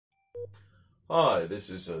Hi, this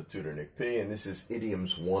is Tutor Nick P, and this is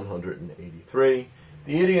Idioms 183.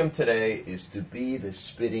 The idiom today is to be the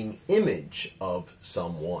spitting image of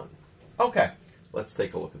someone. Okay, let's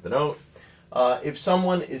take a look at the note. If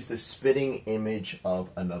someone is the spitting image of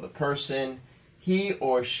another person, he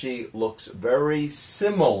or she looks very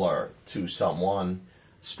similar to someone,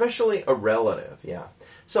 especially a relative, yeah.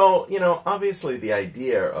 So, obviously the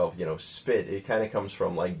idea of, spit, it kind of comes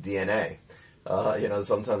from like DNA.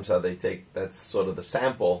 Sometimes how they take, that's sort of the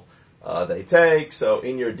sample they take. So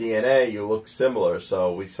in your DNA, you look similar.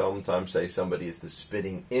 So we sometimes say somebody is the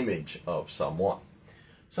spitting image of someone.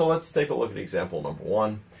 So let's take a look at example number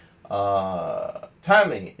one.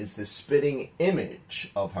 Tammy is the spitting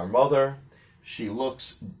image of her mother. She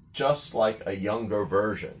looks just like a younger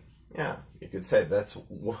version. Yeah, you could say that's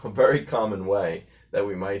a very common way that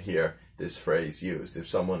we might hear this phrase used, if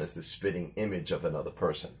someone is the spitting image of another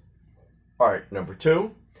person. All right, number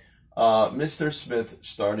two, Mr. Smith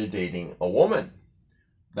started dating a woman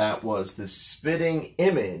that was the spitting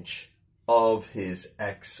image of his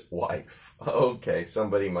ex-wife. Okay,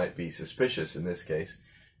 somebody might be suspicious in this case.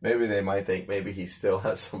 Maybe they might think maybe he still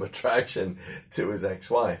has some attraction to his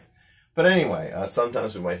ex-wife. But anyway,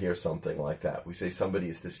 sometimes we might hear something like that. We say somebody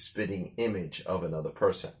is the spitting image of another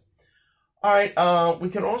person. All right, we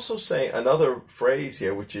can also say another phrase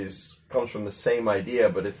here, which comes from the same idea,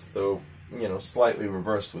 but it's the slightly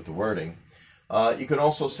reversed with the wording. You can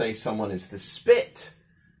also say someone is the spit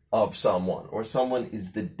of someone, or someone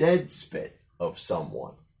is the dead spit of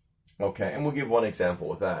someone. Okay, and we'll give one example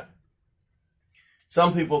with that.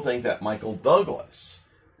 Some people think that Michael Douglas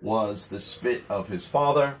was the spit of his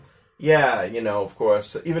father. Yeah, of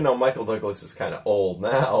course, even though Michael Douglas is kind of old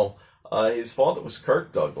now, his father was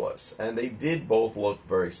Kirk Douglas, and they did both look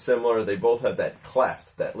very similar. They both had that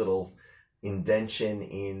cleft, that little indentation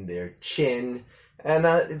in their chin. And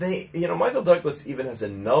Michael Douglas even has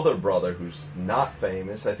another brother who's not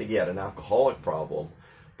famous. I think he had an alcoholic problem.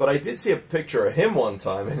 But I did see a picture of him one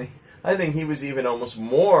time, and I think he was even almost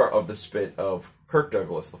more of the spit of Kirk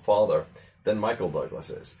Douglas, the father, than Michael Douglas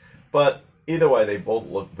is. But either way, they both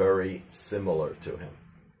look very similar to him.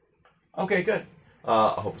 Okay, good.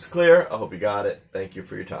 I hope it's clear. I hope you got it. Thank you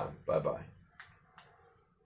for your time. Bye-bye.